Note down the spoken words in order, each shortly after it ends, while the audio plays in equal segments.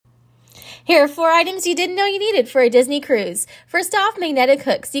Here are 4 items you didn't know you needed for a Disney cruise. First off, magnetic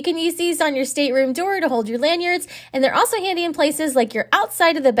hooks. You can use these on your stateroom door to hold your lanyards, and they're also handy in places like your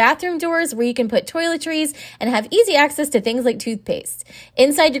outside of the bathroom doors where you can put toiletries and have easy access to things like toothpaste.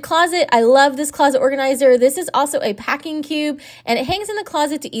 Inside your closet, I love this closet organizer. This is also a packing cube, and it hangs in the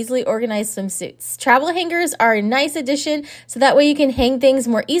closet to easily organize swimsuits. Travel hangers are a nice addition, so that way you can hang things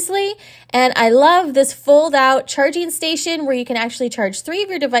more easily. And I love this fold-out charging station where you can actually charge 3 of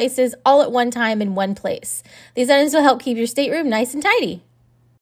your devices all at one time in one place. These items will help keep your stateroom nice and tidy.